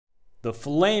The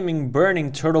flaming,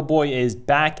 burning turtle boy is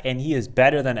back, and he is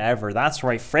better than ever. That's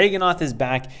right, Phraeganoth is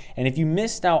back, and if you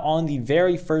missed out on the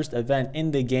very first event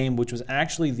in the game, which was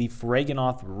actually the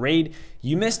Phraeganoth raid,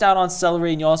 you missed out on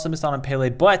Celery, and you also missed out on Pele,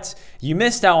 but you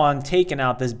missed out on taking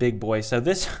out this big boy. So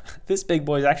this big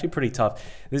boy is actually pretty tough.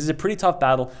 This is a pretty tough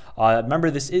battle.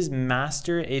 Remember, this is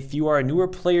Master. If you are a newer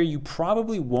player, you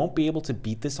probably won't be able to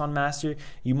beat this on Master.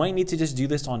 You might need to just do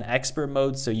this on Expert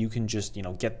mode, so you can just, you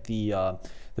know, get the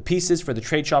pieces for the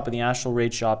trade shop and the Astral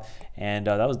raid shop, and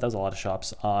that was a lot of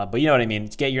shops. But you know what I mean.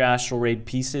 Get your Astral raid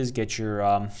pieces, get your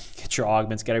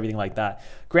augments, get everything like that.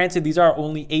 Granted, these are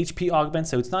only HP augments,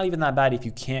 so it's not even that bad if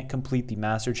you can't complete the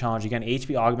Master Challenge. Again,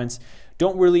 HP augments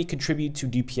don't really contribute to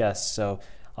DPS, so.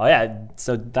 Yeah,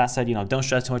 so that said, you know, don't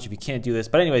stress too much if you can't do this.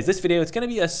 But anyways, this video, it's going to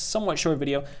be a somewhat short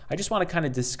video. I just want to kind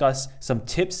of discuss some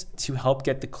tips to help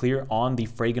get the clear on the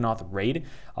Phraeganoth raid.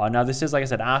 Now, this is, like I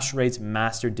said, Astral Raid's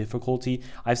Master difficulty.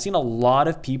 I've seen a lot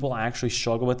of people actually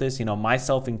struggle with this, you know,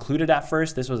 myself included at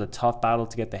first. This was a tough battle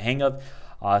to get the hang of.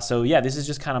 So yeah, this is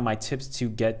just kind of my tips to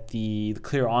get the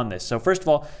clear on this. So first of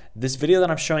all, this video that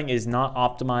I'm showing is not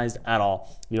optimized at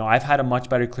all. You know, I've had a much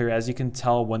better clear, as you can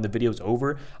tell when the video is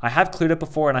over. I have cleared it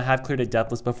before, and I have cleared it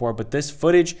deathless before, but this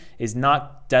footage is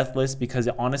not deathless because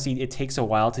honestly, it takes a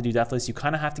while to do deathless. You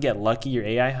kind of have to get lucky. Your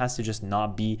AI has to just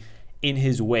not be in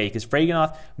his way, because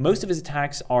Phraeganoth, most of his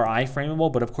attacks are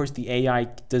iframeable, but of course the AI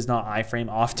does not iframe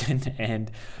often,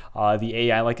 and the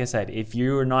AI, like I said, if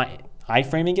you're not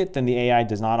iframing it, then the AI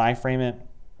does not iframe it,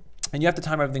 and you have to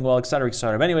time everything well, etc.,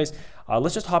 etc. But anyways,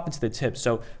 let's just hop into the tips.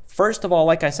 So first of all,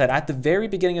 like I said, at the very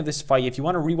beginning of this fight, if you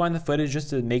want to rewind the footage just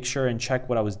to make sure and check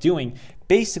what I was doing,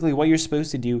 basically what you're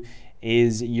supposed to do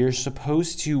is you're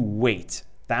supposed to wait.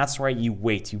 That's right, you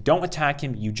wait. You don't attack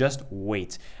him, you just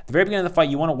wait. At the very beginning of the fight,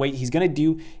 you want to wait. He's going to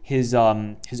do his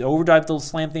overdrive little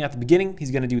slam thing at the beginning.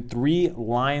 He's going to do 3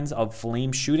 lines of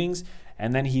flame shootings,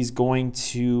 and then he's going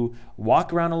to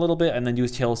walk around a little bit and then do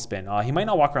his tail spin. He might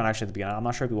not walk around actually at the beginning. I'm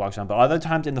not sure if he walks around, but other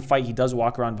times in the fight, he does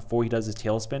walk around before he does his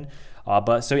tail spin.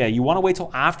 So yeah, you want to wait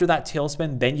till after that tail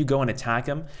spin, then you go and attack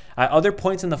him. At other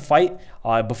points in the fight,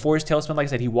 before his tail spin, like I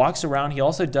said, he walks around. He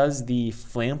also does the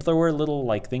flamethrower little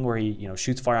like thing where he, you know,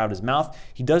 shoots fire out of his mouth.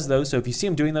 He does those. So if you see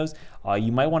him doing those,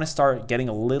 you might want to start getting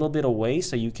a little bit away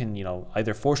so you can, you know,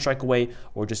 either force strike away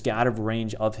or just get out of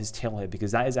range of his tail hit,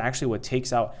 because that is actually what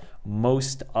takes out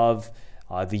most of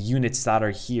the units that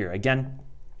are here. Again,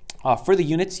 for the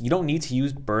units, you don't need to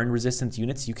use burn resistance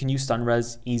units. You can use stun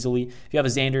res easily. If you have a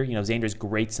Xander, you know, Xander is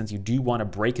great since you do want to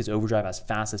break his overdrive as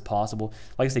fast as possible.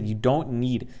 Like I said, you don't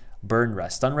need burn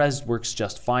res. Stun res works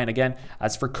just fine. Again,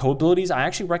 as for co-abilities, I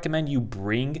actually recommend you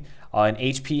bring an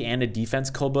HP and a defense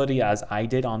co-ability, as I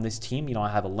did on this team. You know, I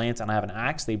have a lance and I have an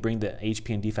axe. They bring the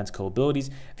HP and defense co-abilities.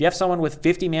 If you have someone with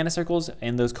 50 mana circles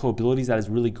and those co-abilities, that is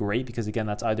really great, because again,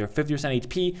 that's either 50%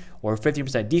 HP or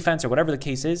 50% defense or whatever the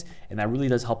case is, and that really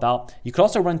does help out. You could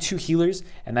also run 2 healers,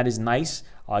 and that is nice.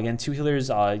 Again, 2 healers,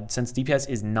 since DPS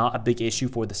is not a big issue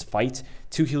for this fight,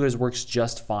 2 healers works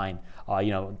just fine.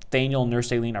 You know, Thaniel and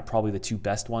Nurse Aileen are probably the 2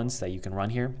 best ones that you can run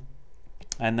here.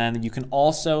 And then you can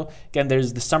also, again,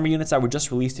 there's the summer units that were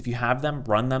just released. If you have them,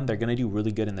 run them. They're going to do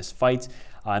really good in this fight.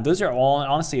 And those are all,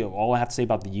 honestly, all I have to say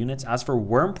about the units. As for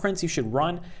worm prints, you should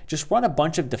just run a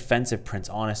bunch of defensive prints,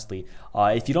 honestly.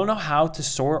 If you don't know how to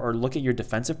sort or look at your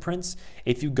defensive prints,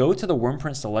 if you go to the worm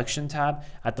print selection tab,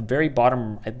 at the very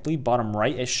bottom, I believe bottom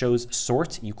right, it shows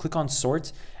sort. You click on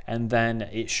sort, and then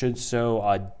it should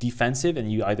show defensive,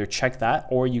 and you either check that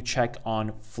or you check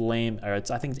on flame, or I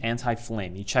think it's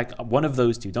anti-flame. You check one of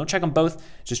those 2. Don't check them both,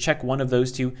 just check one of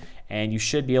those 2, and you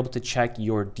should be able to check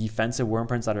your defensive worm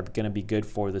prints that are going to be good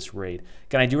for this raid.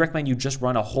 Again, I do recommend you just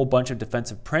run a whole bunch of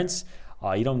defensive prints.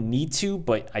 You don't need to,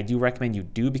 but I do recommend you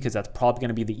do, because that's probably going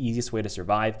to be the easiest way to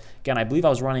survive. Again, I believe I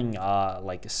was running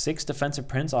like 6 defensive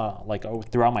prints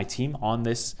throughout my team on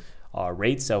this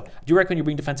raid. So I do recommend you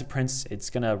bring defensive prints. It's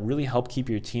going to really help keep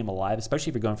your team alive, especially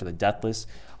if you're going for the deathless.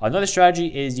 Another strategy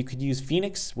is you could use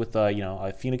Phoenix with you know,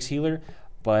 a Phoenix healer,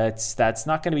 but that's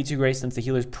not going to be too great since the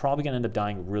healer is probably going to end up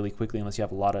dying really quickly unless you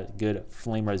have a lot of good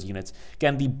flame res units.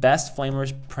 Again, the best flame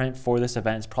res print for this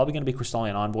event is probably going to be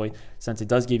Crystallian Envoy, since it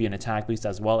does give you an attack boost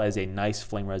as well as a nice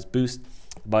flame res boost.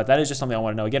 But that is just something I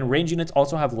want to know. Again, range units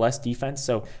also have less defense,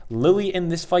 so Lily in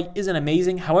this fight isn't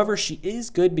amazing. However, she is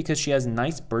good because she has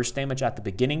nice burst damage at the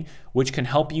beginning, which can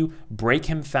help you break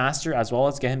him faster as well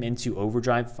as get him into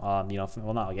overdrive. You know,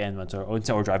 well, not again into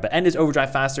overdrive, but end his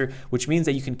overdrive faster, which means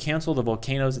that you can cancel the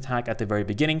Volcano's attack at the very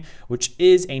beginning, which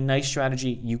is a nice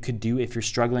strategy you could do if you're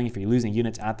struggling, if you're losing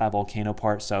units at that Volcano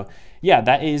part. So yeah,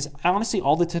 that is honestly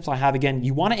all the tips I have. Again,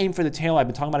 you want to aim for the tail. I've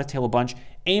been talking about a tail a bunch.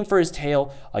 Aim for his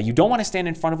tail. You don't want to stand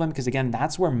in front of him because again,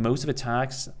 that's where most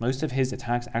of his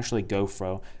attacks actually go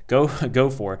for.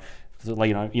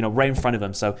 Like, right in front of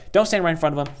him. So don't stand right in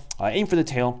front of him. Aim for the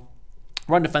tail.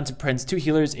 Run defensive prince. 2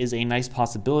 healers is a nice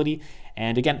possibility.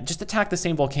 And again, just attack the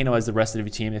same volcano as the rest of your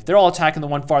team. If they're all attacking the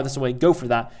one farthest away, go for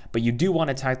that. But you do want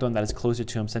to attack the one that is closer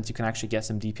to him since you can actually get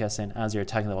some DPS in as you're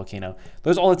attacking the volcano.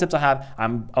 Those are all the tips I have.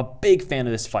 I'm a big fan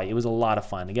of this fight. It was a lot of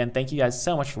fun. Again, thank you guys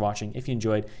so much for watching. If you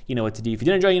enjoyed, you know what to do. If you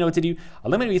didn't enjoy, you know what to do.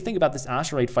 Let me know what you think about this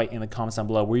Astral fight in the comments down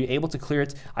below. Were you able to clear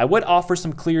it? I would offer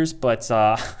some clears, but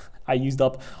I used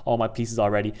up all my pieces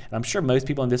already, and I'm sure most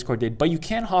people in Discord did, but you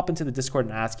can hop into the Discord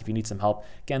and ask if you need some help.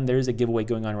 Again, there is a giveaway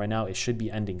going on right now. It should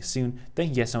be ending soon. Thank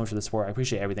you guys so much for the support. I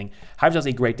appreciate everything. Have yourselves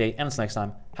a great day, and until next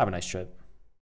time, have a nice trip.